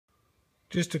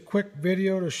Just a quick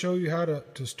video to show you how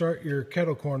to start your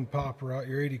kettle corn popper out,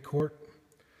 your 80 quart.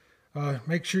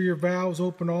 Make sure your valves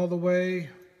open all the way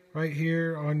right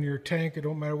here on your tank. It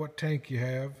don't matter what tank you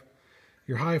have.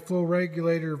 Your high flow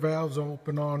regulator valves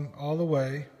open on all the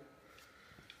way.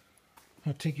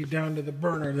 I'll take you down to the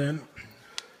burner then.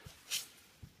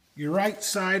 Your right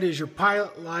side is your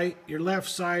pilot light. Your left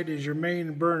side is your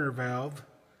main burner valve.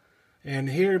 And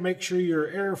here, make sure your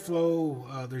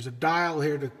airflow, there's a dial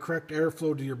here to correct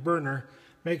airflow to your burner.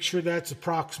 Make sure that's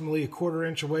approximately 1/4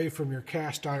 inch away from your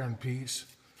cast iron piece.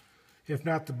 If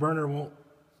not, the burner won't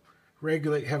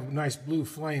regulate, have a nice blue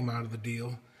flame out of the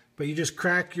deal. But you just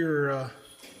crack your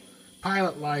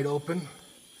pilot light open.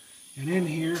 And in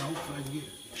here, hopefully I can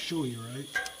show you right.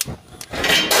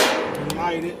 You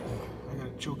light it. I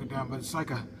gotta choke it down, but it's like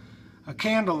a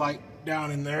candle light down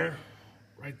in there.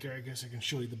 Right there, I guess I can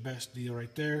show you the best deal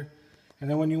right there. And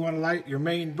then when you want to light your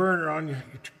main burner on, you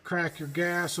crack your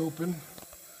gas open.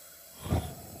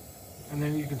 And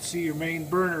then you can see your main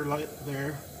burner light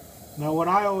there. Now what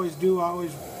I always do, I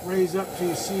always raise up till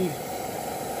you see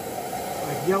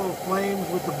like yellow flames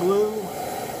with the blue.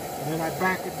 And then I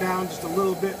back it down just a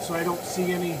little bit so I don't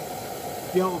see any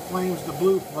yellow flames to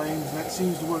blue flames. And that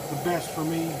seems to work the best for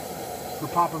me for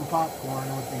popping popcorn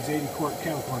with these 80 quart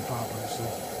kettle corn poppers.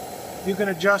 So you can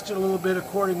adjust it a little bit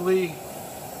accordingly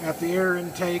at the air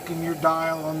intake and your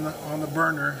dial on the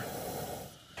burner.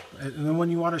 And then when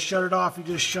you want to shut it off, you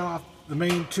just shut off the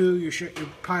main two. You shut your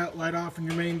pilot light off and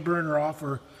your main burner off,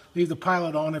 or leave the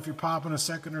pilot on if you're popping a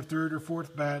second or third or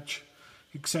fourth batch,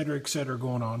 etc.,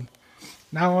 going on.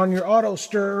 Now on your auto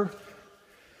stir,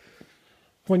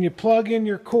 when you plug in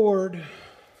your cord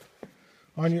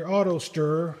on your auto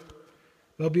stir,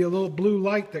 there'll be a little blue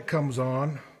light that comes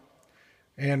on.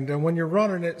 And when you're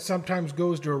running it, sometimes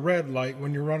goes to a red light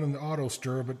when you're running the auto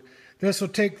stir. But this will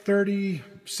take 30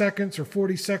 seconds or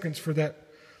 40 seconds for that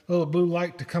little blue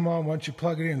light to come on once you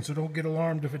plug it in. So don't get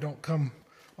alarmed if it don't come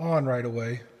on right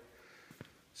away.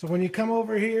 So when you come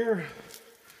over here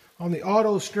on the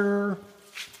auto stir,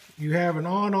 you have an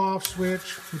on-off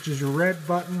switch, which is your red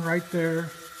button right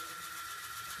there.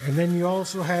 And then you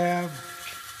also have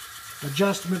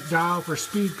adjustment dial for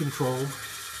speed control.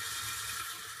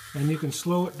 And you can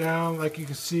slow it down like you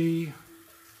can see,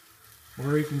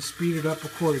 or you can speed it up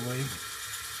accordingly.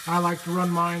 I like to run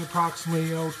mine approximately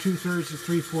 2/3 to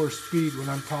 3/4 speed when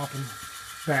I'm popping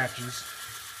batches.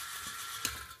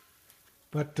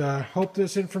 But hope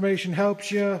this information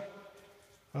helps you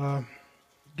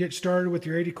get started with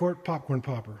your 80 quart popcorn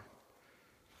popper.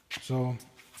 So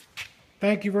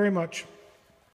thank you very much.